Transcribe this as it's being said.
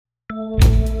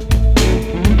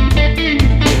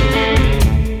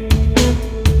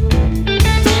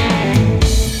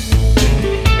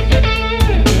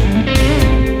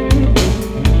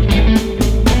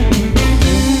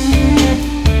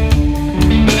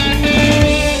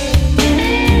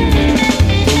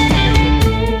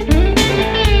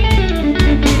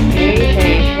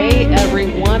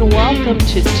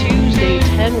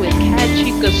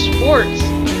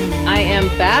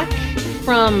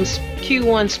from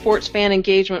Q1 Sports Fan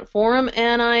Engagement Forum,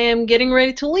 and I am getting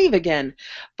ready to leave again.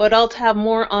 But I'll have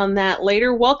more on that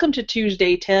later. Welcome to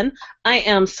Tuesday 10. I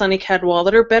am Sunny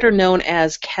Cadwallader, better known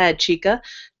as Cad Chica.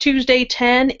 Tuesday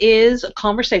 10 is a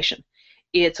conversation.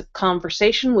 It's a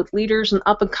conversation with leaders and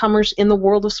up-and-comers in the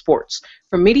world of sports,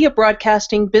 from media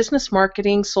broadcasting, business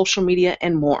marketing, social media,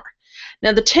 and more.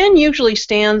 Now, the 10 usually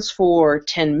stands for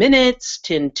 10 minutes,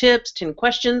 10 tips, 10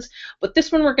 questions, but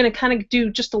this one we're going to kind of do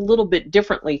just a little bit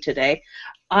differently today.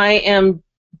 I am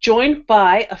joined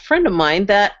by a friend of mine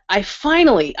that I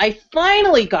finally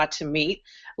got to meet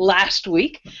last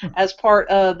week as part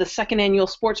of the second annual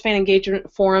Sports Fan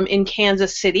Engagement Forum in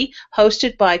Kansas City,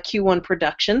 hosted by Q1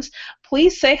 Productions.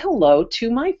 Please say hello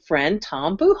to my friend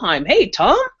Tom Buheim. Hey,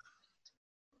 Tom.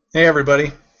 Hey,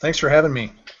 everybody. Thanks for having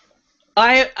me.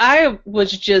 I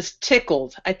was just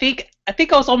tickled. I think I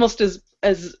was almost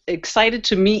as excited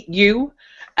to meet you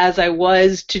as I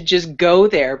was to just go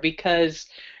there, because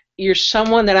you're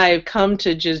someone that I've come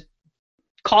to just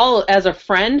call as a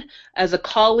friend, as a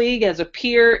colleague, as a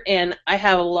peer, and I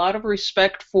have a lot of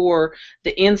respect for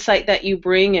the insight that you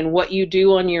bring and what you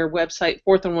do on your website,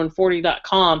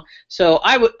 fourthandone40.com. So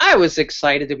I was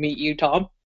excited to meet you, Tom.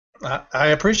 I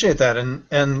appreciate that,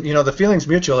 and you know, the feeling's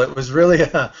mutual. It was really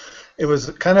it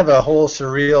was kind of a whole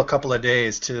surreal couple of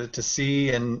days to see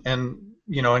and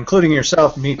you know, including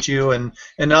yourself, meet you and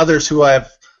others who I've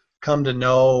come to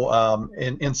know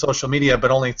in social media,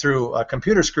 but only through a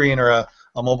computer screen or a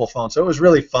mobile phone. So it was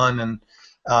really fun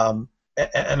and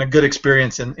a good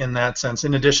experience in that sense,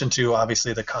 in addition to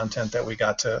obviously the content that we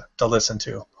got to listen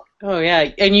to. Oh yeah,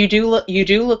 and you do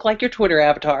look like your Twitter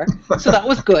avatar, so that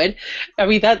was good. I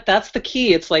mean, that's the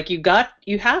key. It's like you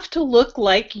have to look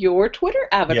like your Twitter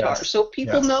avatar, Yes. so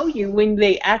people Yes. know you when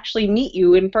they actually meet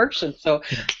you in person. So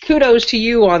kudos to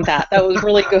you on that. That was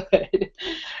really good.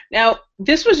 Now,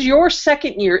 this was your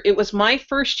second year. It was my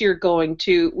first year going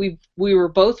to. We were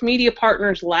both media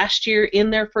partners last year in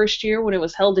their first year when it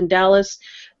was held in Dallas.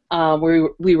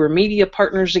 We were media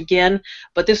partners again,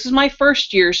 but this is my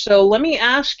first year, so let me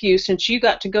ask you, since you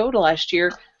got to go to last year,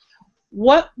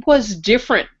 what was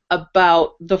different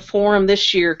about the forum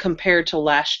this year compared to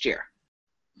last year?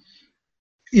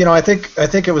 You know, I think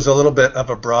it was a little bit of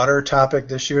a broader topic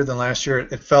this year than last year.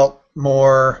 It felt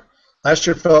more. Last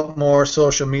year felt more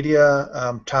social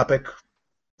media topic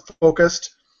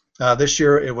focused. This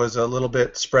year it was a little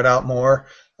bit spread out more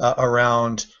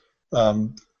around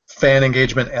fan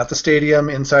engagement at the stadium,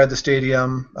 inside the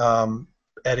stadium,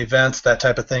 at events, that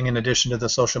type of thing, in addition to the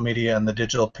social media and the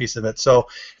digital piece of it. So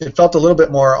it felt a little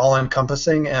bit more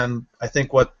all-encompassing, and I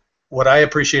think what I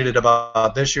appreciated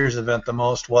about this year's event the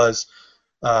most was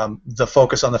the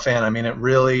focus on the fan. I mean, it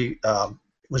really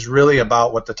was really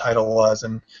about what the title was,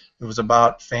 and it was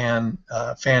about fan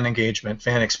engagement,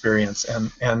 fan experience,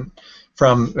 and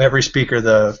from every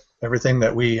speaker, everything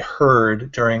that we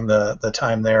heard during the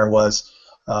time there was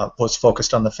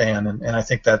focused on the fan, and I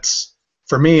think that's,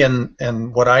 for me,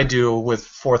 and what I do with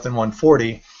Fourth and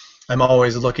 140, I'm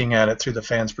always looking at it through the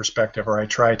fan's perspective, or I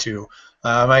try to.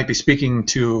 I might be speaking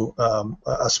to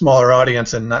a smaller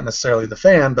audience and not necessarily the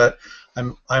fan, but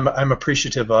I'm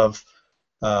appreciative of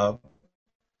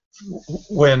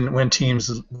when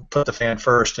teams put the fan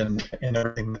first in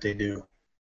everything that they do.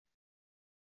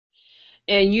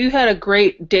 And you had a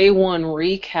great day one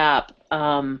recap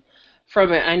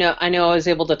from it. I know I was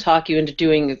able to talk you into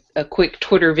doing a quick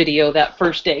Twitter video that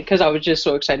first day because I was just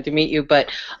so excited to meet you, but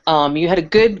you had a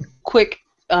good, quick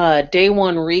day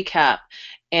one recap,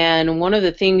 and one of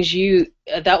the things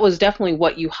that was definitely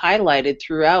what you highlighted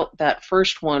throughout that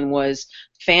first one was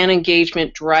fan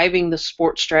engagement, driving the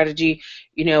sports strategy.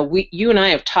 You know, you and I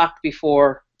have talked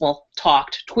before,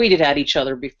 tweeted at each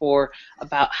other before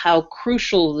about how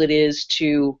crucial it is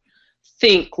to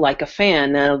think like a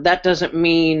fan. Now, that doesn't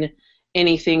mean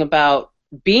anything about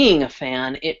being a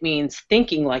fan. It means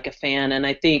thinking like a fan, and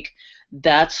I think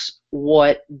that's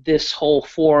what this whole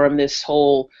forum, this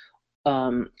whole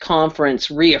conference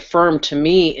reaffirmed to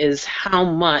me, is how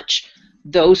much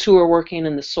those who are working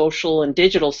in the social and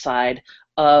digital side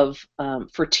of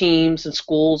for teams and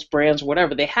schools, brands,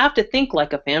 whatever, they have to think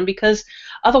like a fan, because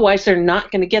otherwise they're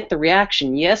not going to get the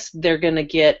reaction. Yes, they're going to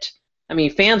get, I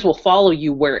mean, fans will follow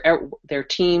you wherever their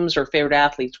teams or favorite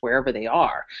athletes, wherever they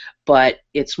are, but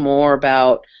it's more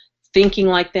about thinking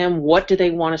like them. What do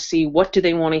they want to see? What do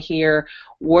they want to hear?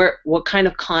 What kind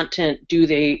of content are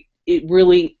they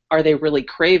really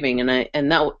craving? And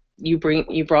that you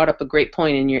brought up a great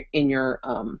point in your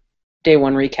day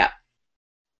one recap.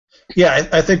 Yeah,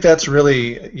 I think that's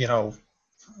really, you know,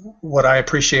 what I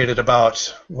appreciated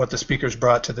about what the speakers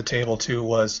brought to the table too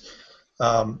was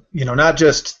not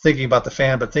just thinking about the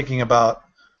fan, but thinking about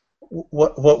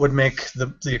what would make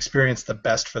the experience the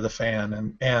best for the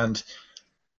fan, and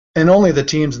only the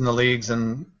teams and the leagues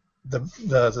and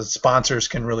the sponsors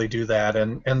can really do that,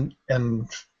 and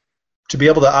to be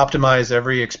able to optimize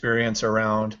every experience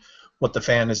around what the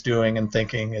fan is doing and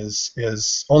thinking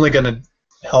is only going to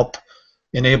help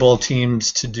enable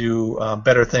teams to do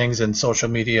better things in social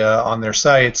media, on their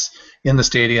sites, in the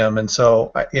stadium. And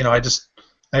so I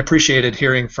appreciated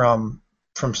hearing from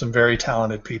some very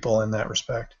talented people in that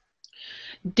respect.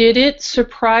 Did it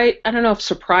surprise, I don't know if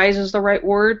surprise is the right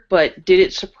word, but did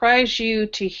it surprise you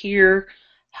to hear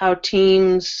how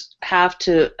teams have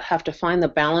to find the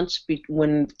balance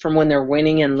from when they're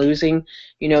winning and losing,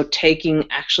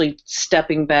 actually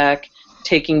stepping back,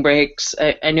 taking breaks?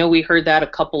 I know we heard that a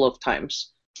couple of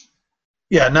times.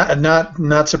 Yeah,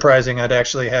 not surprising. I'd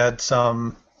actually had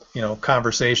some,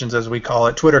 conversations, as we call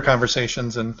it, Twitter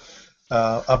conversations, and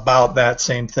about that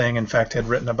same thing. In fact, had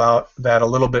written about that a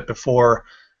little bit before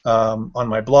on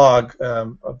my blog.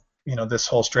 This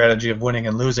whole strategy of winning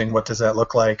and losing. What does that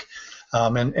look like?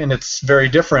 And it's very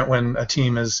different when a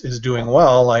team is doing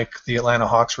well, like the Atlanta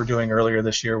Hawks were doing earlier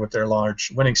this year with their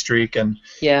large winning streak. And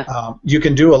you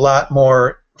can do a lot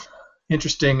more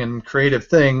interesting and creative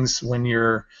things when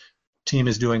your team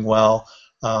is doing well.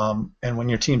 And when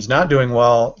your team's not doing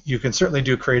well, you can certainly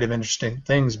do creative, interesting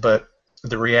things, but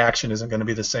the reaction isn't going to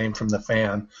be the same from the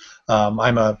fan.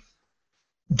 I'm a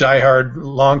diehard,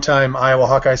 longtime Iowa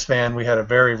Hawkeyes fan. We had a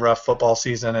very rough football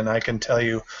season, and I can tell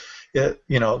you,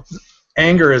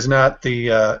 anger is not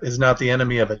the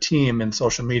enemy of a team in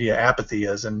social media. Apathy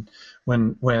is, and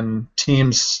when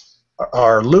teams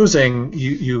are losing,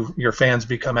 your fans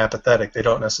become apathetic. They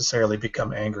don't necessarily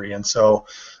become angry, and so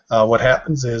what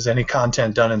happens is any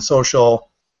content done in social,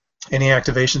 any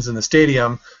activations in the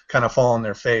stadium, kind of fall on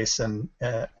their face, and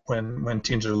when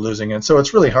teams are losing, and so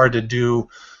it's really hard to do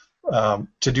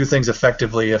things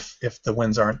effectively if the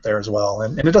wins aren't there as well.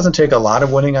 And it doesn't take a lot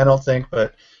of winning, I don't think,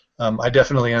 but I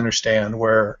definitely understand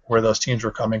where those teams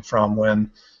were coming from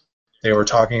when they were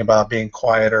talking about being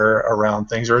quieter around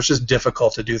things, or it's just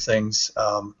difficult to do things,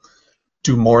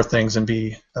 do more things, and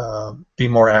be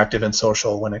more active in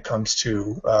social when it comes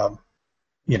to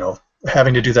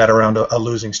having to do that around a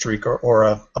losing streak or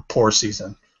a poor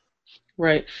season.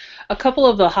 Right. A couple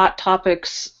of the hot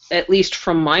topics, at least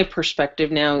from my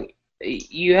perspective now,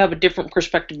 you have a different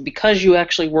perspective because you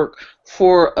actually work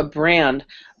for a brand,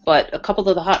 but a couple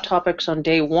of the hot topics on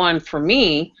day one for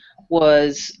me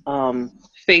was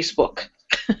Facebook.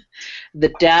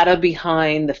 The data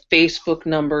behind the Facebook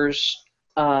numbers,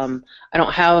 I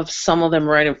don't have some of them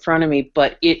right in front of me,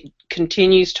 but it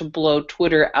continues to blow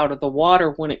Twitter out of the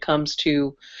water when it comes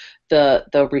to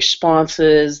the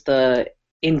responses, the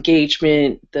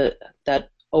engagement, that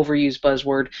overused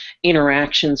buzzword,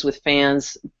 interactions with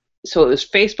fans. So it was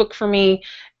Facebook for me,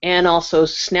 and also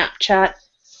Snapchat,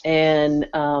 and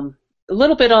a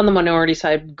little bit on the minority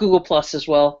side, Google Plus as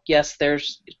well. Yes,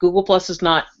 Google Plus is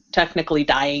not technically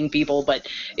dying, people, but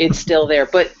it's still there.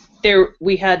 But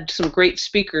we had some great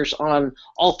speakers on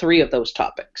all three of those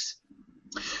topics.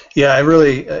 Yeah, I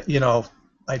really,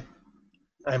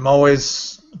 I'm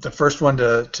always the first one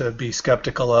to be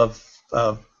skeptical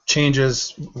of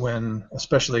changes when,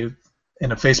 especially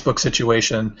in a Facebook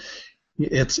situation,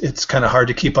 it's kind of hard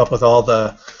to keep up with all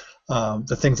the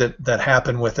things that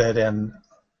happen with it, and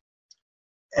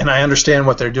I understand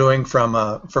what they're doing from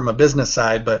a business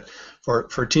side, but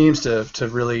for teams to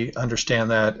really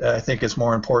understand that, I think is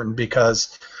more important,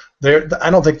 because I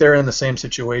don't think they're in the same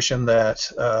situation that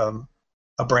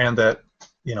a brand that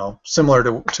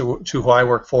similar to who I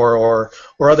work for, or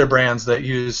other brands that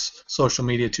use social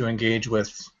media to engage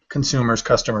with consumers,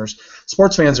 customers.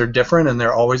 Sports fans are different, and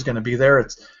they're always going to be there.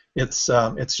 It's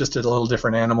just a little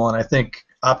different animal, and I think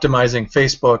optimizing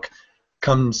Facebook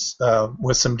comes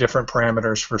with some different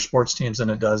parameters for sports teams than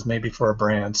it does maybe for a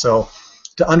brand. So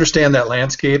to understand that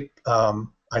landscape,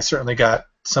 I certainly got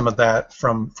some of that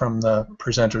from the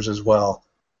presenters as well.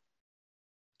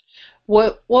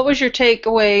 What was your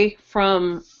takeaway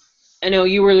from? I know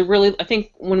you were really. I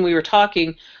think when we were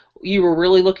talking, you were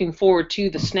really looking forward to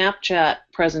the Snapchat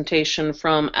presentation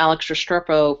from Alex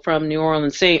Restrepo from New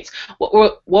Orleans Saints.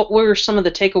 What were some of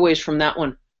the takeaways from that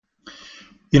one?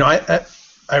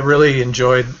 I really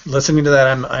enjoyed listening to that.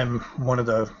 I'm one of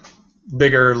the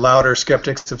bigger, louder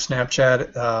skeptics of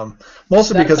Snapchat,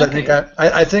 mostly because okay.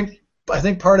 I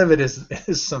think part of it is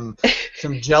some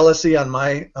jealousy on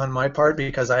my part,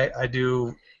 because I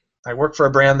work for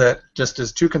a brand that just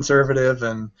is too conservative,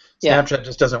 and Snapchat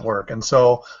just doesn't work. And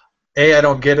so A, I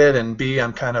don't get it, and B,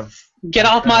 I'm kind of Get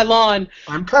off my lawn.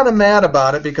 I'm kind of mad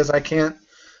about it because I can't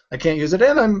use it,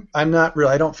 and I'm not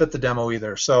really, I don't fit the demo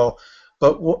either. So,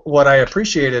 but what I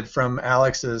appreciated from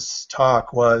Alex's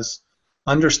talk was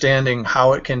understanding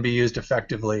how it can be used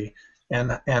effectively,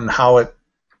 and how it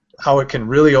can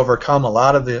really overcome a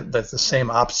lot of the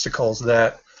same obstacles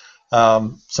that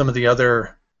some of the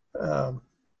other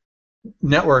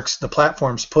networks, the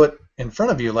platforms put in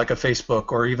front of you, like a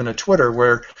Facebook or even a Twitter,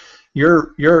 where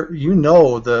you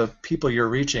know the people you're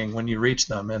reaching when you reach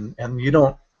them, and you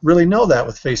don't really know that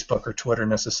with Facebook or Twitter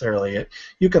necessarily.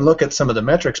 You can look at some of the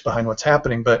metrics behind what's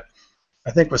happening, but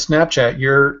I think with Snapchat,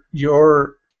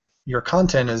 your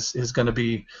content is going to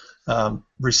be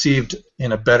received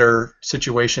in a better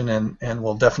situation, and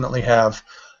will definitely have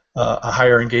a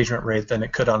higher engagement rate than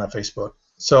it could on a Facebook.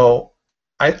 So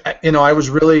I was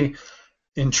really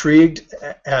intrigued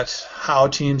at how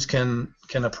teams can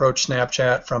approach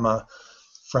Snapchat from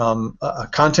a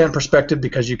content perspective,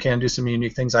 because you can do some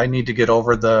unique things. I need to get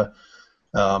over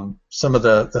some of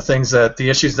the things, that the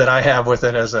issues that I have with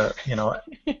it as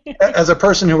a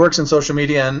person who works in social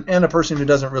media, and a person who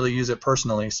doesn't really use it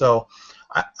personally. So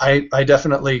I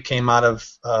definitely came out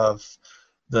of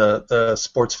the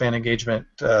Sports Fan Engagement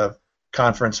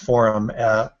Conference Forum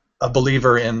a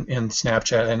believer in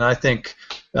Snapchat, and I think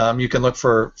you can look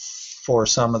for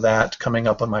some of that coming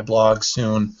up on my blog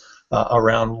soon,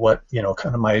 around what,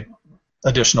 kind of my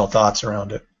additional thoughts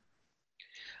around it.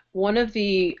 One of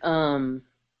the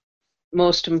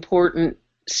most important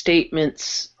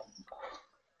statements,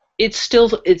 it's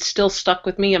still stuck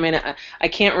with me. I mean, I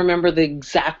can't remember the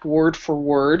exact word for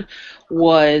word,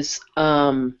 was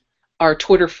our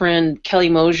Twitter friend Kelly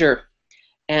Mosier,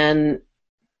 and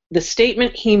the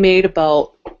statement he made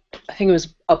about, I think it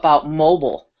was about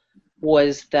mobile,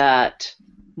 was that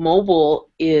mobile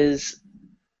is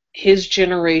his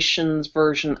generation's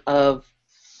version of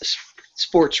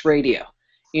sports radio.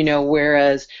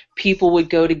 Whereas people would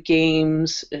go to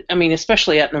games, I mean,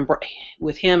 especially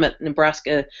with him at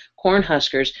Nebraska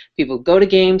Cornhuskers, people would go to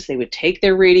games, they would take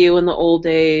their radio in the old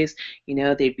days,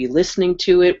 they'd be listening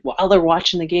to it while they're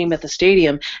watching the game at the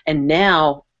stadium, and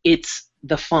now it's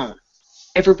the phone.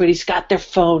 Everybody's got their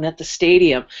phone at the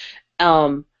stadium.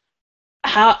 How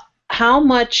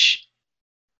much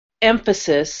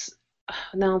emphasis,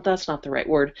 no, that's not the right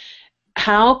word,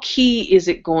 how key is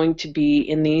it going to be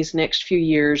in these next few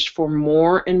years for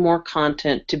more and more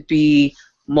content to be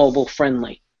mobile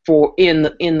friendly in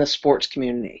the sports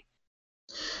community?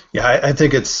 Yeah, I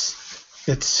think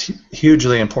it's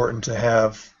hugely important to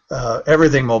have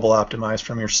everything mobile optimized,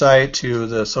 from your site to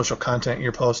the social content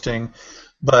you're posting.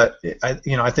 But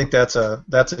I think that's a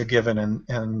given,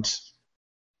 and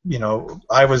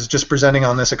I was just presenting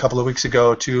on this a couple of weeks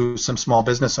ago to some small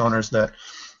business owners that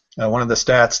one of the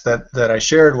stats that I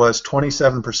shared was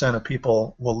 27% of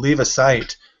people will leave a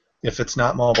site if it's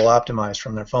not mobile optimized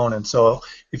from their phone. And so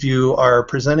if you are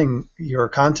presenting your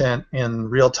content in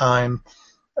real time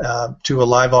to a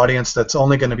live audience that's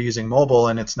only going to be using mobile,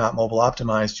 and it's not mobile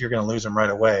optimized, you're going to lose them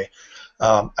right away.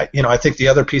 I think the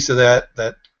other piece of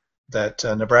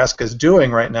that Nebraska is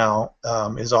doing right now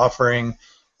is offering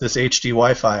this HD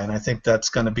Wi-Fi, and I think that's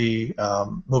going to be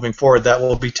moving forward. That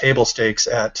will be table stakes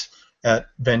at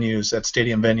venues, at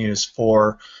stadium venues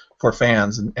for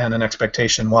fans, and an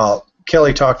expectation. While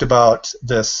Kelly talked about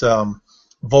this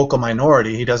vocal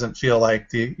minority, he doesn't feel like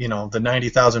the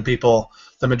 90,000 people,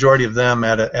 the majority of them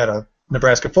at a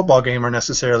Nebraska football game, are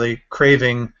necessarily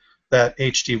craving that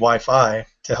HD Wi-Fi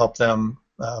to help them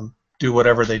do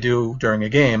whatever they do during a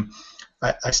game.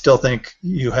 I still think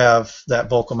you have that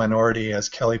vocal minority, as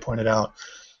Kelly pointed out,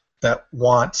 that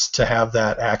wants to have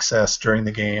that access during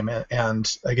the game.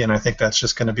 And again, I think that's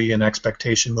just going to be an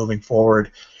expectation moving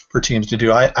forward for teams to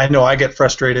do. I know I get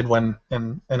frustrated when,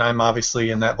 and I'm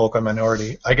obviously in that vocal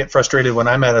minority, I get frustrated when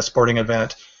I'm at a sporting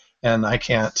event and I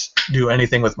can't do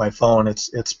anything with my phone.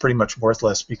 It's pretty much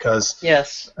worthless, because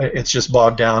yes, it's just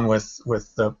bogged down with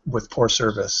poor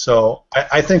service. So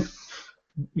I think,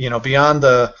 beyond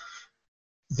the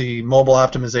mobile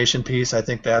optimization piece, I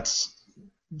think that's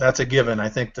a given. I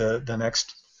think the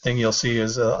next thing you'll see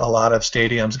is a lot of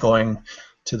stadiums going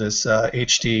to this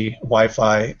HD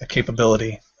Wi-Fi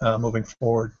capability moving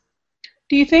forward.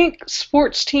 Do you think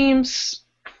sports teams,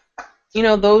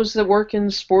 those that work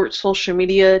in sports social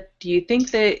media, do you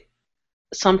think they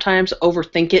sometimes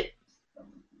overthink it?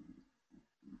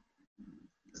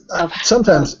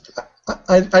 Sometimes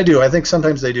I do. I think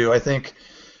sometimes they do. I think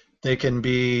they can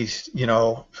be,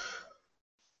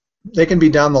 they can be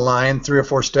down the line 3 or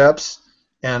 4 steps,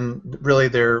 and really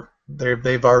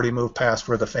they've already moved past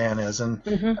where the fan is.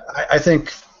 And I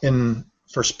think in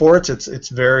for sports,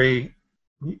 it's a very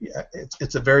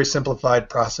simplified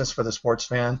process for the sports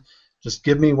fan. Just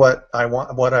give me what I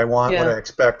want, what I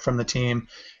expect from the team,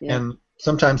 and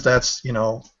sometimes that's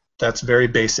that's very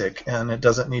basic, and it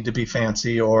doesn't need to be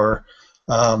fancy or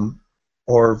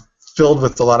filled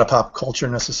with a lot of pop culture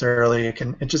necessarily.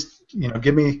 It just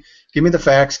give me the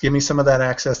facts, give me some of that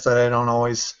access that I don't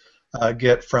always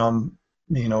get from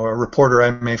a reporter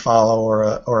I may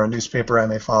follow or a newspaper I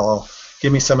may follow.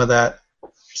 Give me some of that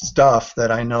stuff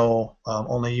that I know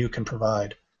only you can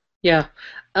provide. Yeah.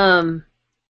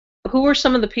 Who were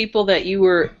some of the people that you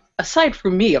were, aside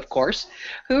from me, of course,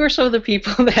 who were some of the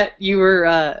people that you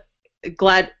were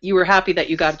happy that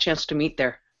you got a chance to meet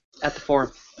there at the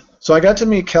forum? So I got to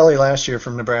meet Kelly last year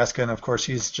from Nebraska, and of course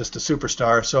he's just a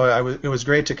superstar. So it was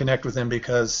great to connect with him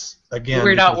because, again,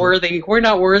 we're not worthy. We're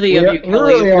not worthy of you,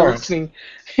 Kelly. We really aren't.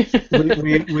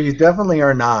 we definitely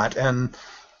are not. And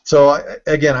so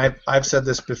again, I've said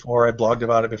this before. I've blogged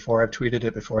about it before. I've tweeted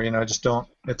it before. I just don't.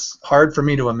 It's hard for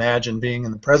me to imagine being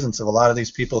in the presence of a lot of these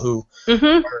people who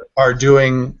are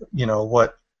doing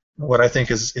what I think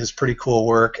is pretty cool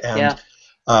work. And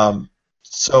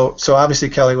So obviously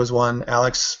Kelly was one.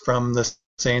 Alex from the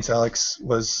Saints. Alex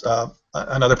was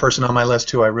another person on my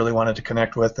list who I really wanted to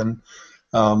connect with, and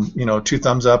 2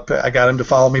 thumbs up. I got him to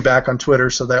follow me back on Twitter,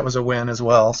 so that was a win as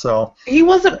well. So he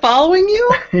wasn't following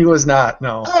you? He was not.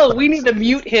 No. Oh, we need to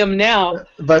mute him now.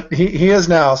 But he is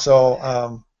now.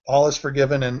 So all is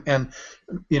forgiven, and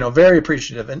very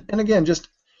appreciative. And again, just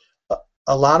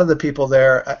a lot of the people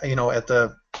there, at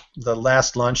the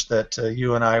last lunch that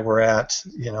you and I were at,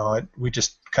 we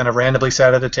just kind of randomly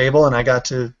sat at a table, and I got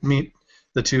to meet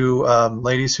the 2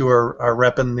 ladies who are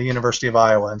repping the University of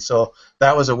Iowa, and so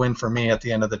that was a win for me at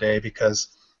the end of the day because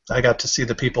I got to see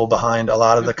the people behind a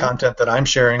lot of the content that I'm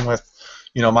sharing with,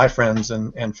 my friends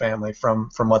and family from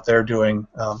what they're doing,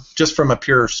 just from a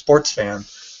pure sports fan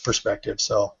perspective.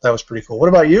 So that was pretty cool. What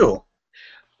about you?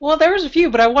 Well, there was a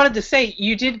few, but I wanted to say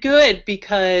you did good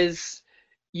because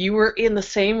you were in the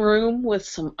same room with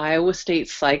some Iowa State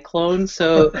Cyclones,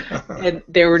 so and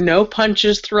there were no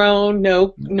punches thrown,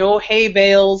 no hay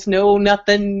bales, no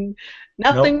nothing.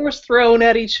 Nothing was thrown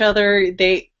at each other.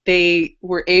 They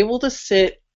were able to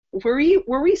sit. Were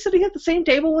we sitting at the same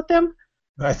table with them?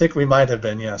 I think we might have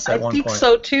been, yes, at one point. I think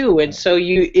so too. And so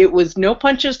it was no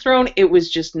punches thrown. It was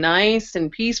just nice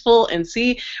and peaceful. And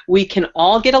see, we can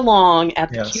all get along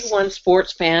at the Q1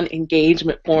 Sports Fan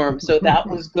Engagement Forum. So that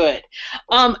was good.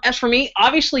 As for me,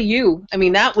 obviously you. I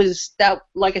mean, that.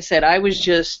 Like I said, I was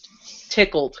just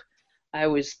tickled. I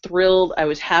was thrilled. I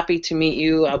was happy to meet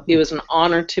you. It was an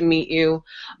honor to meet you.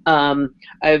 I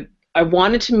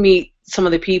wanted to meet some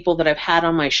of the people that I've had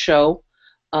on my show.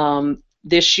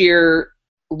 This year,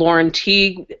 Lauren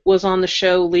Teague was on the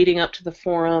show leading up to the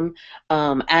forum.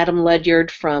 Adam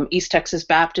Ledyard from East Texas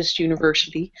Baptist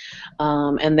University,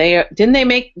 and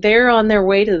they're on their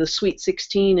way to the Sweet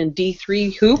 16 and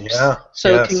D3 hoops. Yeah.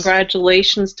 So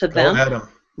congratulations to them. Go Adam.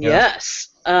 Yeah. Yes.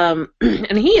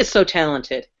 And he is so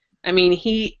talented. I mean,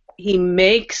 he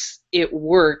makes it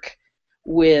work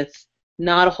with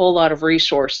not a whole lot of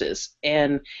resources,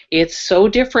 and it's so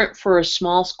different for a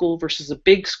small school versus a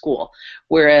big school.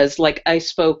 Whereas, like, I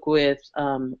spoke with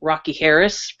Rocky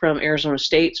Harris from Arizona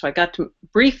State, so I got to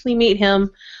briefly meet him.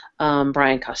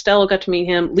 Brian Costello got to meet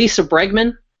him. Lisa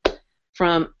Bregman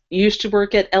used to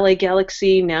work at LA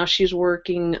Galaxy. Now she's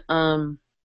working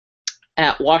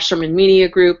at Wasserman Media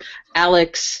Group.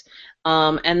 Alex,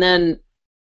 and then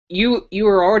you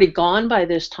were already gone by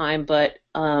this time, but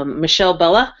Michelle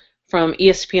Bella from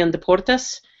ESPN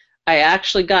Deportes. I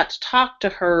actually got to talk to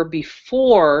her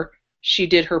before she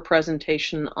did her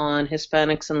presentation on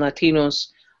Hispanics and Latinos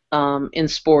in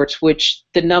sports, which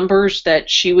the numbers that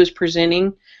she was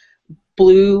presenting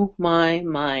blew my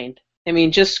mind. I mean,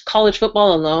 just college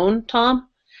football alone, Tom,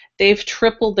 they've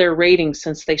tripled their ratings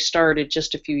since they started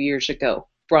just a few years ago,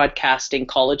 broadcasting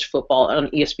college football on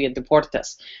ESPN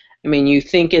Deportes. I mean, you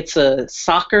think it's a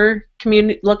soccer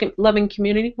loving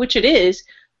community, which it is,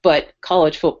 but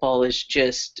college football is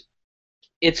just,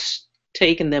 it's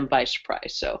taken them by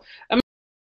surprise. So, I mean,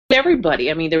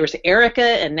 everybody. I mean, there was Erica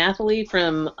and Nathalie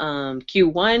from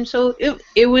Q1, so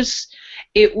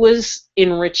it was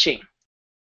enriching.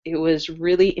 It was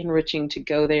really enriching to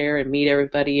go there and meet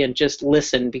everybody and just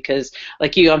listen because,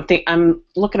 like you, I'm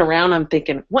looking around, I'm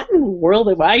thinking, what in the world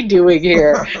am I doing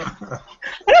here?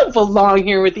 I don't belong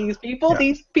here with these people. Yeah.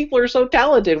 These people are so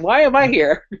talented. Why am I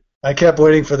here? I kept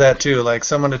waiting for that too, like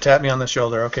someone to tap me on the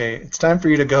shoulder. Okay, it's time for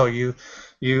you to go. You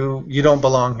don't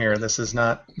belong here. This is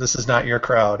not your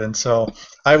crowd. And so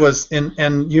I was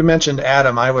and you mentioned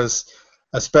Adam. I was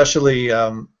especially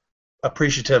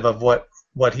appreciative of what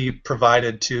what he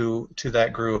provided to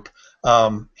that group.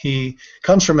 He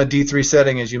comes from a D3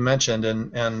 setting, as you mentioned,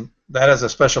 and that has a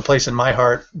special place in my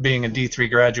heart, being a D3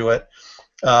 graduate,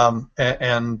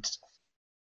 and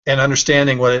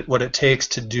understanding what it takes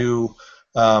to do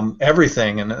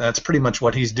everything, and that's pretty much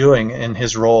what he's doing in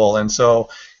his role. And so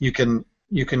you can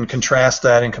contrast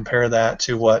that and compare that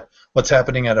to what's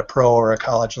happening at a pro or a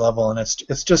college level, and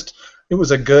it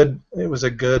was a good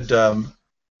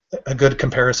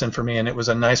comparison for me, and it was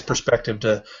a nice perspective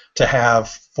to have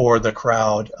for the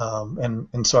crowd,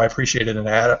 and so I appreciated it,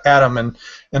 Adam, and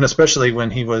especially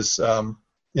when he was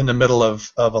in the middle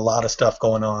of a lot of stuff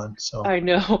going on. So I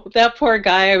know that poor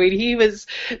guy. I mean, he was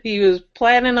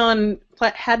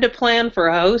had to plan for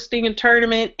hosting a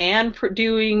tournament and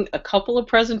doing a couple of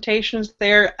presentations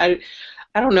there. I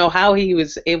don't know how he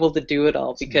was able to do it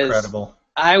all, because incredible.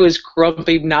 I was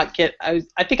grumpy I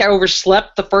think I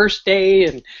overslept the first day,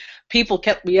 and people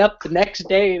kept me up the next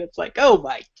day, and it's like, oh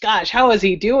my gosh, how is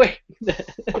he doing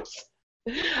this?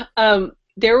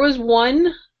 There was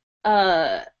one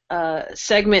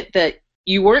segment that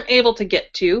you weren't able to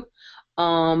get to,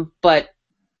 but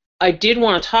I did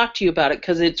want to talk to you about it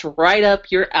because it's right up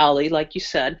your alley, like you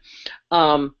said.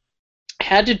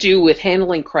 Had to do with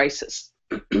handling crises.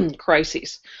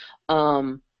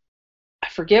 I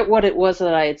forget what it was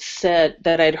that I had said,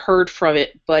 that I'd heard from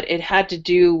it, but it had to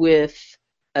do with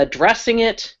addressing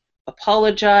it,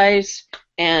 apologize,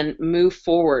 and move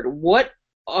forward. What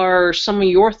are some of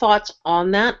your thoughts on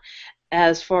that,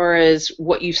 as far as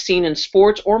what you've seen in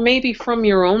sports, or maybe from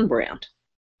your own brand?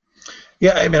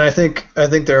 Yeah, I mean, I think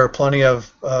there are plenty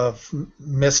of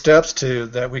missteps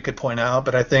that we could point out,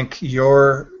 but I think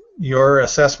your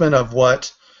assessment of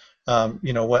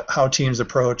how teams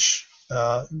approach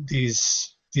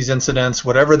these incidents,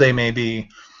 whatever they may be,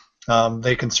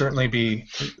 they can certainly be.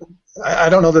 I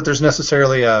don't know that there's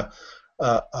necessarily a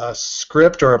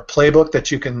script or a playbook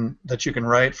that you can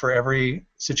write for every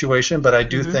situation, but I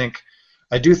do think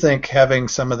having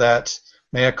some of that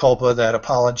mea culpa, that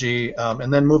apology,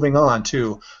 and then moving on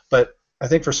too. But I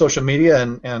think for social media,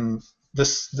 and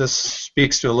this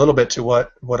speaks to a little bit to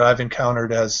what I've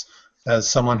encountered as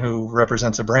someone who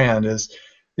represents a brand, is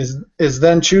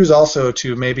then choose also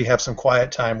to maybe have some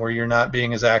quiet time where you're not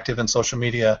being as active in social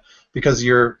media, because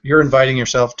you're inviting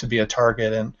yourself to be a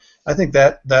target. And I think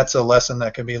that's a lesson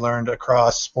that can be learned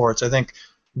across sports. I think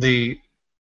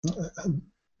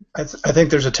I think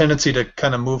there's a tendency to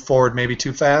kind of move forward maybe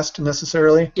too fast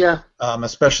necessarily. Yeah.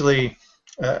 Especially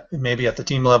maybe at the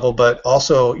team level, but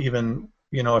also even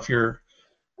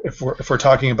if we're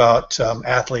talking about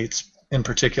athletes in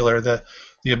particular, the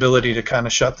ability to kind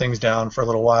of shut things down for a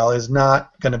little while is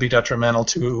not going to be detrimental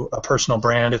to a personal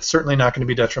brand. It's certainly not going to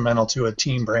be detrimental to a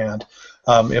team brand,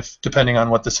 if depending on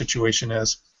what the situation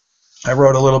is. I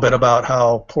wrote a little bit about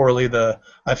how poorly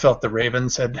I felt the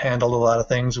Ravens had handled a lot of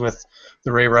things with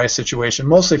the Ray Rice situation,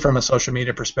 mostly from a social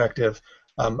media perspective.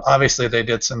 Obviously, they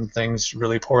did some things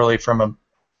really poorly from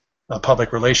a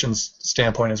public relations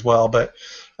standpoint as well, but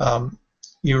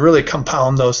you really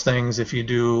compound those things if you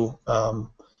do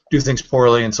things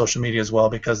poorly in social media as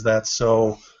well, because that's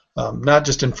so not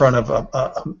just in front of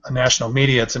a national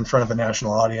media, it's in front of a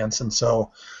national audience. And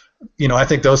so I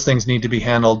think those things need to be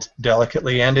handled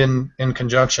delicately and in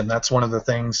conjunction. That's one of the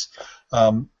things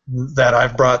that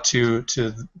I've brought to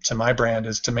my brand,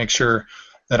 is to make sure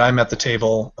that I'm at the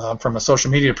table from a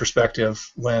social media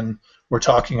perspective when we're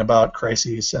talking about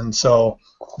crises. And so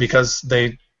because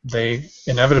they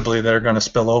inevitably, they're going to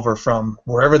spill over from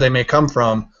wherever they may come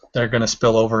from, they're going to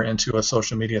spill over into a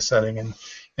social media setting. And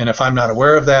if I'm not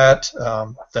aware of that,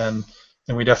 then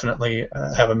we definitely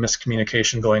have a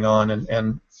miscommunication going on,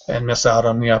 and miss out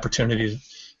on the opportunity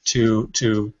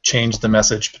to change the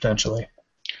message potentially.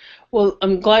 Well,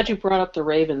 I'm glad you brought up the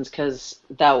Ravens, because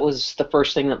that was the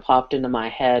first thing that popped into my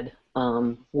head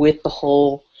with the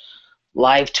whole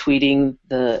live tweeting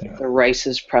the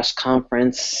Rice's press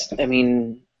conference. I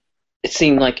mean, it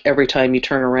seemed like every time you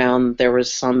turn around, there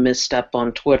was some misstep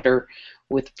on Twitter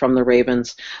from the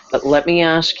Ravens. But let me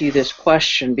ask you this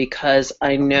question, because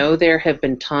I know there have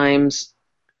been times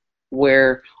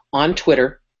where on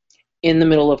Twitter, in the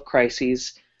middle of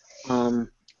crises,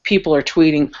 people are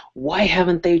tweeting, why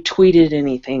haven't they tweeted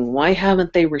anything? Why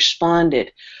haven't they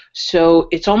responded? So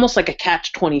it's almost like a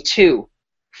catch-22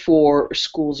 for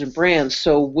schools and brands.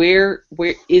 So where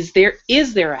is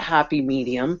there a happy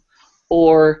medium,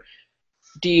 or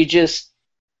do you just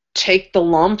take the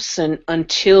lumps and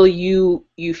until you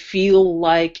feel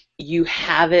like you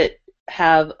have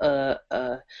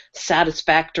a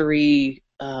satisfactory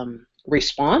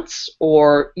response,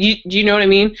 or you know what I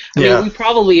mean? I mean, we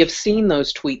probably have seen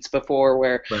those tweets before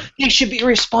where they should be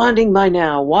responding by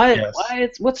now.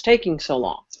 What's taking so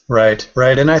long? Right.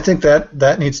 And I think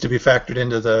that needs to be factored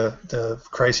into the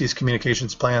crisis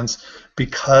communications plans,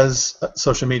 because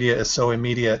social media is so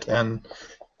immediate,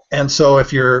 and so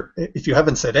if you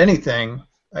haven't said anything,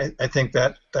 I think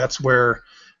that's where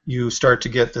you start to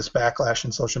get this backlash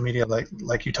in social media,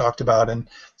 like you talked about. And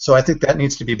so I think that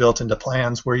needs to be built into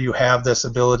plans where you have this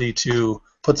ability to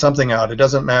put something out. It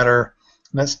doesn't matter.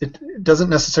 It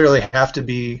doesn't necessarily have to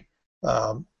be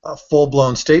a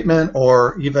full-blown statement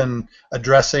or even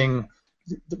addressing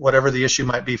whatever the issue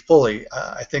might be fully.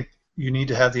 I think you need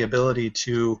to have the ability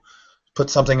to put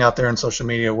something out there in social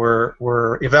media.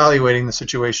 We're evaluating the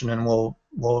situation, and we'll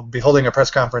be holding a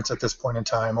press conference at this point in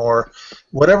time, or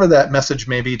whatever that message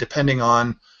may be, depending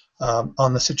on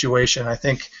the situation. I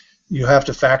think you have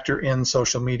to factor in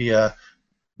social media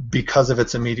because of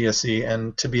its immediacy,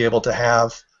 and to be able to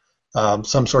have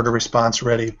some sort of response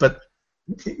ready. But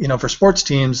for sports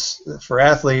teams, for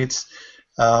athletes,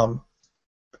 that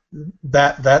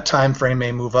time frame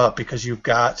may move up, because you've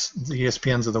got the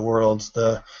ESPNs of the world,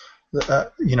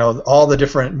 all the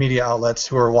different media outlets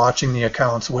who are watching the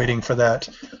accounts, waiting for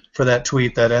that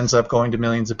tweet that ends up going to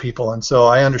millions of people. And so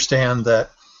I understand that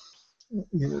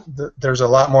there's a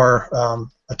lot more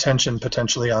attention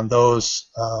potentially on those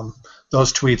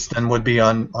tweets than would be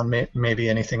on maybe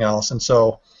anything else. And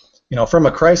so, from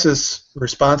a crisis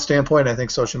response standpoint, I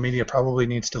think social media probably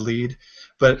needs to lead,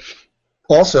 but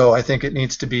also I think it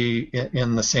needs to be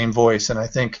in the same voice. And I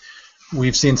think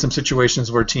we've seen some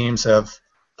situations where teams have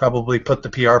probably put the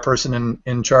PR person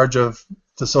in charge of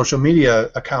the social media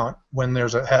account when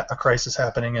there's a crisis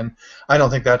happening, and I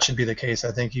don't think that should be the case.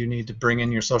 I think you need to bring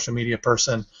in your social media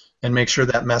person and make sure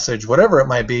that message, whatever it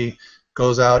might be,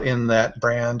 goes out in that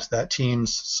brand, that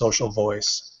team's social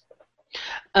voice.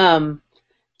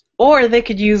 Or they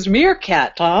could use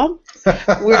Meerkat, Tom,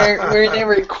 where they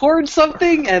record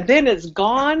something and then it's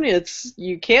gone.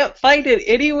 You can't find it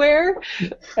anywhere.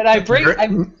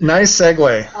 And nice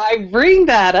segue. I bring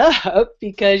that up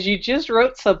because you just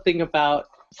wrote something about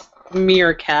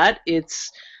Meerkat.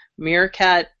 It's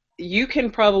Meerkat. You can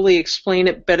probably explain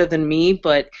it better than me,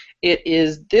 but it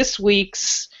is this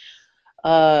week's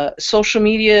social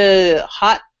media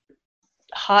hot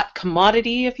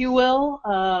commodity, if you will.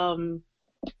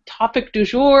 Topic du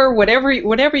jour, whatever you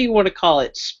want to call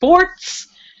it, sports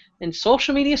and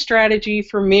social media strategy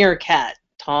for Meerkat,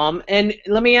 Tom. And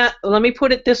let me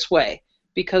put it this way,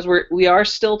 because we are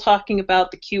still talking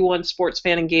about the Q1 Sports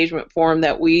Fan Engagement Forum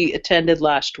that we attended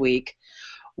last week.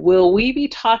 Will we be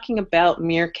talking about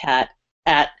Meerkat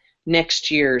at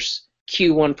next year's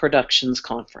Q1 Productions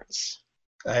Conference?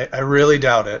 I really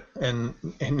doubt it, and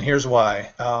here's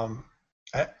why.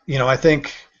 I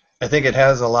think it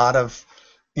has a lot of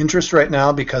interest right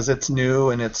now because it's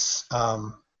new and it's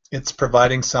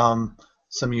providing some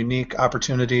unique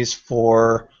opportunities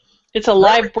for. It's a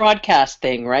live broadcast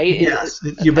thing, right? Yes,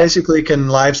 you basically can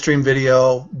live stream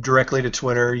video directly to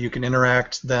Twitter. You can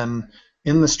interact then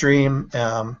in the stream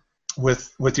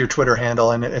with your Twitter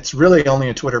handle, and it's really only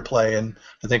a Twitter play. And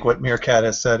I think what Meerkat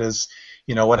has said is,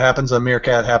 what happens on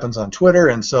Meerkat happens on Twitter,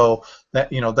 and so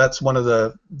that's one of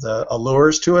the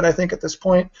allures to it, I think, at this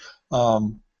point.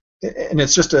 And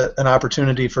it's just an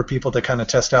opportunity for people to kind of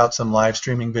test out some live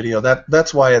streaming video.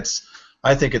 That's why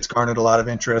I think it's garnered a lot of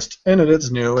interest, and it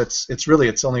is new.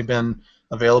 It's only been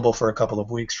available for a couple of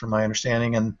weeks, from my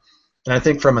understanding, and I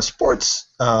think from a sports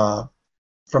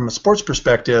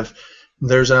perspective,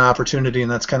 there's an opportunity,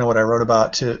 and that's kind of what I wrote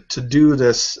about, to do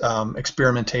this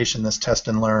experimentation, this test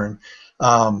and learn,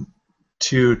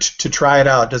 to try it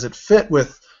out. Does it fit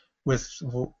with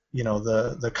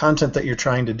the content that you're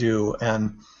trying to do,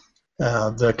 and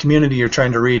the community you're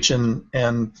trying to reach,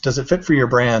 and does it fit for your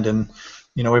brand? And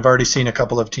we've already seen a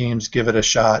couple of teams give it a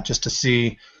shot just to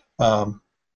see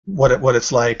what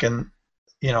it's like. And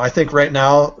I think right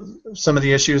now some of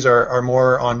the issues are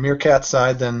more on Meerkat's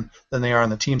side than they are on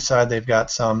the team side. They've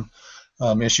got some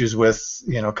issues with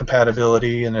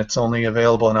compatibility, and it's only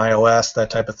available in iOS, that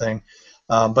type of thing.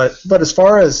 But as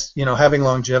far as having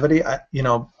longevity,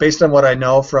 based on what I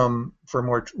know from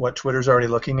what Twitter's already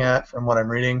looking at, from what I'm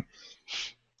reading,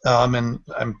 and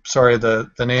I'm sorry the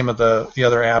name of the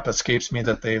other app escapes me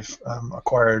that they've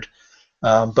acquired,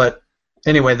 but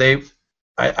anyway,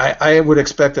 I would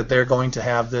expect that they're going to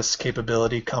have this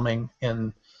capability coming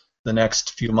in the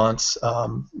next few months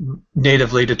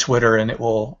natively to Twitter, and it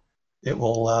will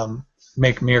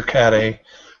make Meerkat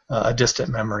a distant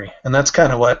memory, and that's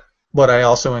kind of what I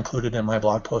also included in my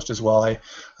blog post as well.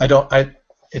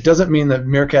 it doesn't mean that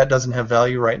Meerkat doesn't have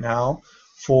value right now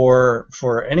for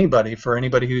anybody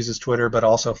who uses Twitter, but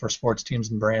also for sports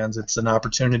teams and brands. It's an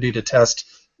opportunity to test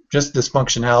just this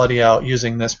functionality out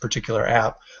using this particular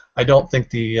app. I don't think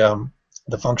the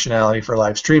functionality for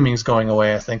live streaming is going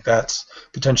away. I think that's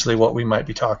potentially what we might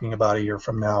be talking about a year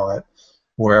from now at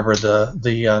wherever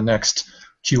the next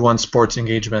Q1 Sports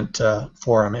Engagement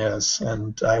Forum is.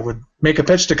 And I would make a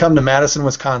pitch to come to Madison,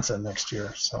 Wisconsin next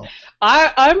year. So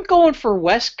I'm going for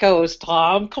West Coast,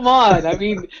 Tom. Come on. I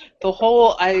mean, the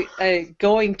whole I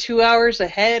going 2 hours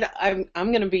ahead. I'm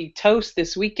going to be toast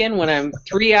this weekend when I'm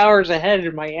 3 hours ahead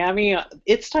in Miami.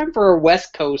 It's time for a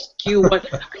West Coast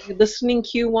Q1. Are you listening,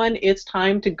 Q1? It's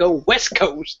time to go West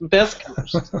Coast, Best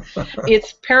Coast.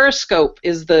 It's Periscope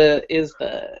is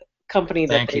the company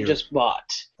that they just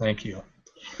bought. Thank you.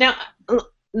 Now,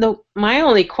 my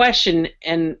only question,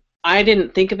 and I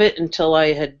didn't think of it until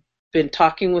I had been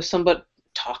talking with somebody.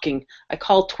 I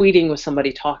call tweeting with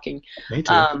somebody talking. Me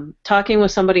too. Talking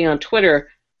with somebody on Twitter.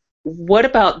 What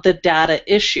about the data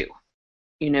issue?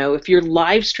 You know, if you're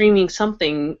live streaming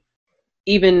something,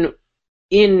 even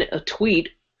in a tweet,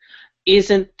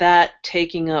 isn't that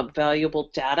taking up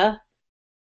valuable data?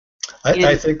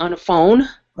 I think on a phone.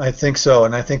 I think so,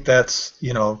 and I think that's,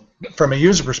 you know, from a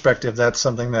user perspective, that's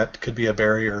something that could be a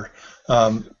barrier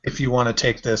if you want to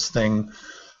take this thing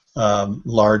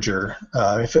larger.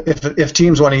 If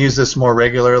teams want to use this more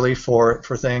regularly for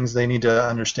things, they need to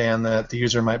understand that the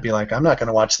user might be like, I'm not going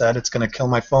to watch that. It's going to kill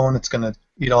my phone. It's going to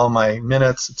eat all my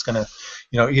minutes. It's going to,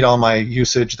 you know, eat all my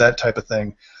usage. That type of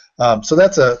thing. So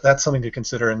that's something to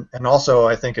consider. And also,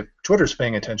 I think if Twitter's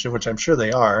paying attention, which I'm sure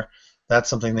they are, that's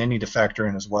something they need to factor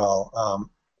in as well.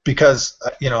 Because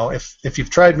you know, if you've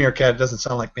tried Meerkat, it doesn't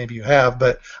sound like maybe you have,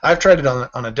 but I've tried it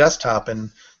on a desktop, and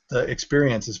the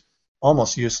experience is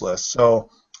almost useless.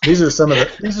 So these are some of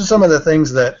the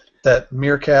things that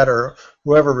Meerkat or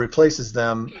whoever replaces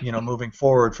them, you know, moving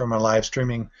forward from a live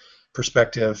streaming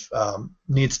perspective,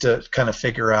 needs to kind of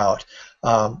figure out.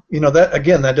 You know,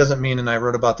 that doesn't mean, and I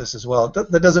wrote about this as well.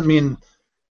 That doesn't mean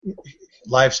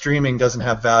live streaming doesn't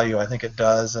have value. I think it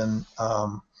does, and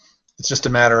it's just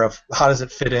a matter of how does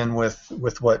it fit in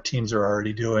with what teams are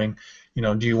already doing. You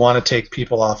know, do you want to take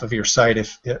people off of your site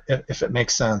if it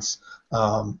makes sense?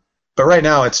 But right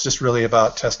now, it's just really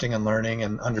about testing and learning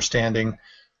and understanding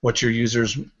what your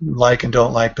users like and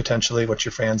don't like, potentially what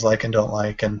your fans like and don't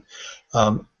like. And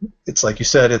it's like you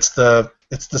said, it's the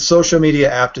social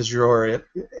media app du jour.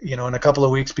 You know, in a couple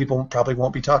of weeks, people probably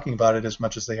won't be talking about it as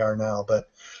much as they are now, but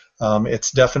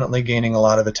it's definitely gaining a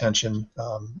lot of attention.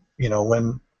 You know,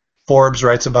 when Forbes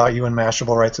writes about you and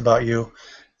Mashable writes about you,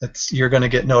 you're going to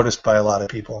get noticed by a lot of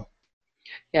people.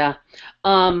 Yeah.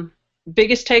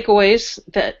 Biggest takeaways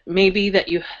that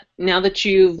you, now that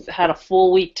you've had a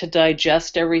full week to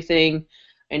digest everything,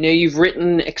 I know you've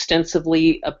written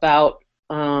extensively about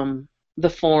the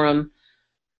forum.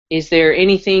 Is there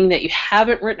anything that you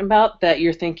haven't written about that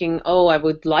you're thinking, oh, I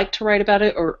would like to write about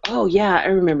it, or oh yeah, I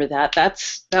remember that.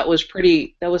 That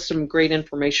was some great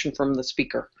information from the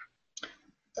speaker.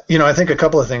 You know, I think a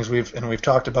couple of things we've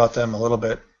talked about them a little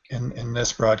bit in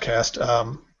this broadcast.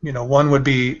 You know, one would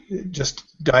be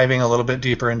just diving a little bit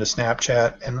deeper into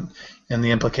Snapchat and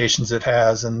the implications it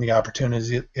has and the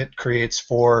opportunities it creates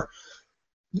for,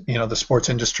 you know, the sports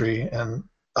industry. And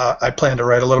I plan to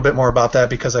write a little bit more about that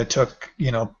because I took,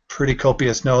 you know, pretty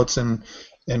copious notes and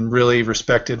really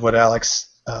respected what Alex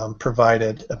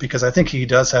provided, because I think he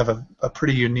does have a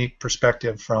pretty unique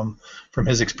perspective from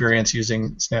his experience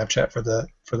using Snapchat for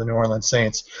the New Orleans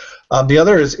Saints. The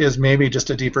other is maybe just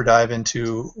a deeper dive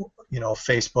into, you know,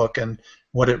 Facebook and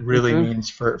what it really means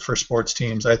for sports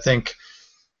teams. I think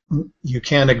you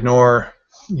can't ignore,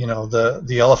 you know,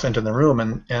 the elephant in the room,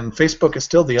 and Facebook is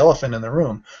still the elephant in the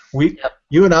room.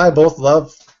 You and I both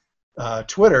love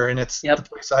Twitter, and it's the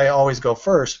place I always go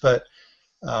first, but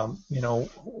you know,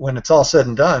 when it's all said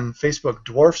and done, Facebook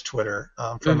dwarfs Twitter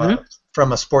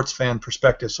from a sports fan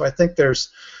perspective. So I think there's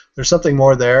something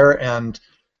more there, and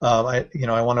I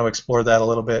want to explore that a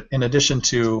little bit in addition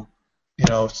to, you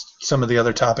know, some of the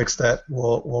other topics that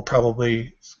will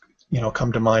probably, you know,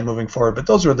 come to mind moving forward. But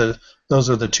those are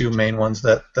the two main ones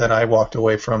that I walked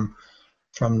away from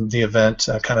the event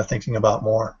kind of thinking about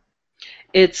more.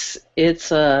 It's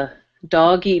a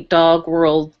dog eat dog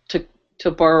world, to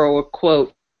borrow a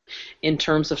quote, in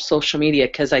terms of social media,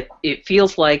 because it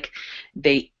feels like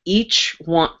they each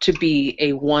want to be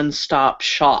a one-stop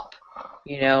shop,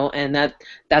 you know, and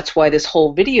that's why this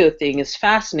whole video thing is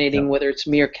fascinating, whether it's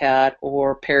Meerkat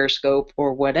or Periscope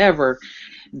or whatever.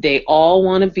 They all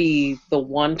want to be the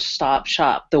one-stop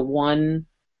shop, the one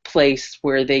place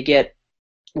where they get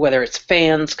whether it's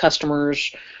fans,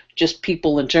 customers, just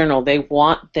people in general. They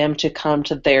want them to come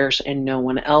to theirs and no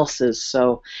one else's.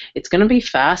 So it's going to be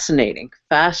fascinating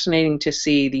to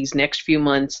see these next few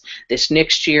months, this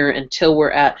next year, until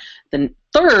we're at the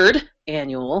 3rd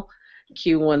annual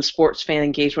Q1 Sports Fan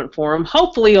Engagement Forum,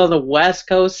 hopefully on the West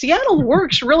Coast.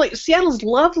 Seattle's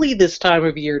lovely this time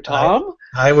of year, Tom.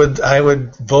 I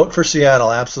would vote for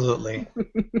Seattle, absolutely.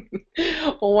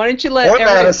 Well, why don't you let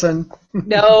Madison.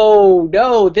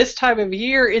 No, this time of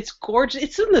year it's gorgeous.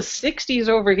 It's in the 60s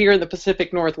over here in the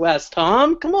Pacific Northwest,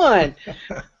 Tom. Come on.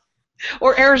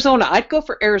 Or Arizona. I'd go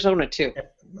for Arizona too.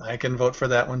 I can vote for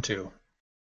that one too.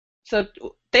 So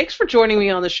thanks for joining me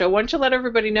on the show. Why don't you let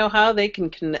everybody know how they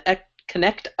can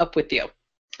connect up with you?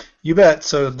 You bet.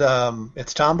 So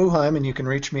it's Tom Buchheim, and you can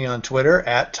reach me on Twitter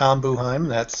at Tom Buchheim.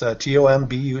 That's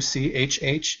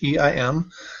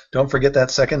TomBuchheim. Don't forget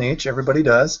that second H. Everybody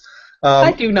does.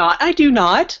 I do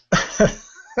not.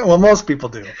 Well, most people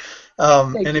do.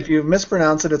 And if you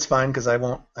mispronounce it, it's fine because I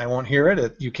won't hear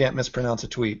it. You can't mispronounce a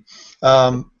tweet.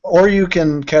 Or you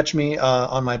can catch me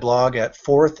on my blog at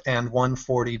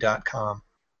 4thand140.com.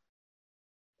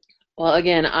 Well,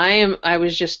 again, I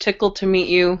was just tickled to meet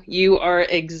you. You are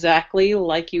exactly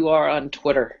like you are on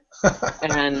Twitter.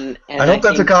 And I hope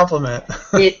that's a compliment.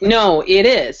 No, it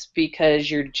is,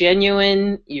 because you're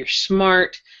genuine, you're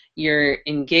smart, you're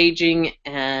engaging,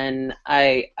 and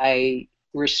I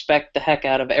respect the heck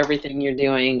out of everything you're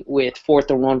doing with 4th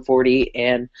and 140,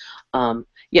 and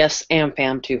yes, and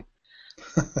FAM too.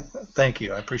 Thank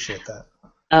you. I appreciate that.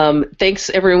 Thanks,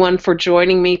 everyone, for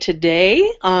joining me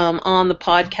today on the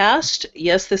podcast.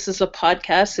 Yes, this is a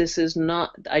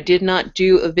podcast. I did not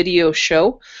do a video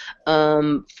show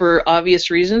for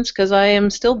obvious reasons, because I am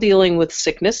still dealing with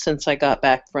sickness since I got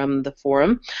back from the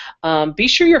forum. Be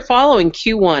sure you're following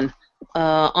Q1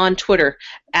 on Twitter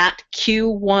at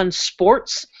Q1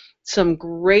 Sports. Some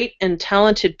great and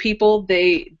talented people.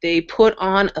 They put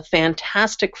on a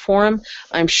fantastic forum.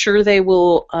 I'm sure they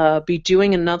will be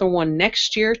doing another one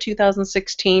next year,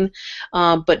 2016.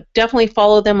 But definitely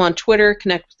follow them on Twitter,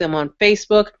 connect with them on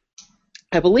Facebook.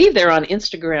 I believe they're on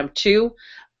Instagram too.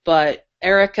 But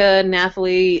Erica,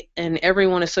 Nathalie, and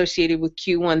everyone associated with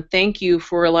Q1, thank you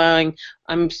for allowing,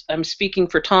 I'm speaking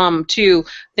for Tom too,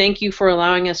 thank you for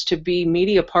allowing us to be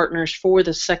media partners for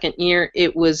the second year.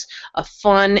 It was a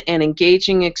fun and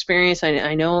engaging experience.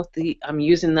 I know I'm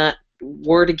using that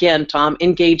word again, Tom,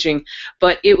 engaging,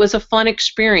 but it was a fun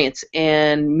experience,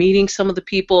 and meeting some of the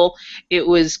people, it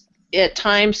was at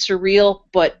times surreal,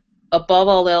 but above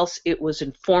all else, it was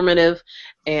informative,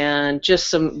 and just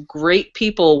some great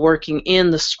people working in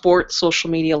the sports social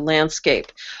media landscape.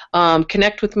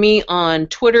 Connect with me on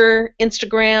Twitter,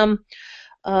 Instagram,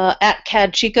 at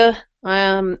CadChica.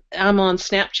 I'm on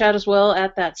Snapchat as well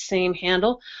at that same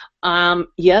handle.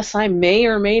 Yes, I may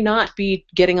or may not be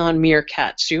getting on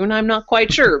Meerkat soon. I'm not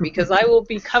quite sure, because I will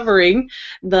be covering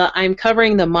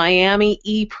the Miami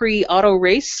E-Prix auto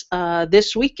race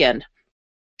this weekend.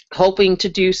 Hoping to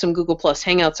do some Google Plus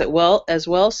Hangouts as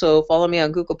well, so follow me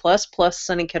on Google Plus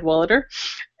Sunny Cadwallader.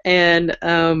 And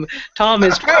Tom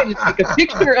is trying to take a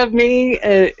picture of me,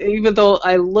 even though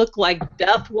I look like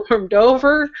death warmed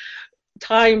over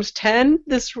times 10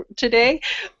 today.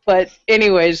 But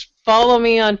anyways, follow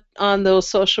me on those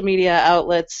social media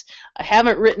outlets. I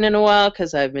haven't written in a while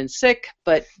because I've been sick,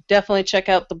 but definitely check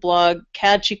out the blog,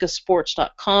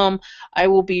 cadchicasports.com. I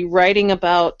will be writing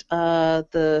about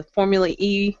the Formula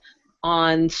E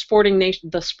on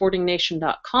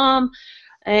thesportingnation.com.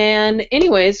 And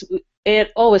anyways,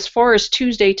 as far as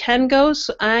Tuesday 10 goes,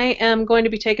 I am going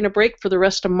to be taking a break for the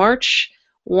rest of March.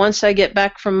 Once I get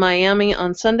back from Miami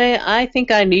on Sunday, I think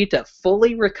I need to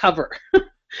fully recover.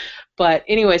 But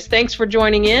anyways, thanks for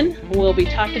joining in. We'll be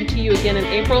talking to you again in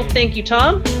April. Thank you,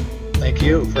 Tom. Thank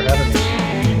you for having me.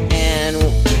 And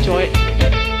join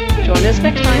us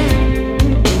next time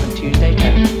on Tuesday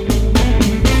 10.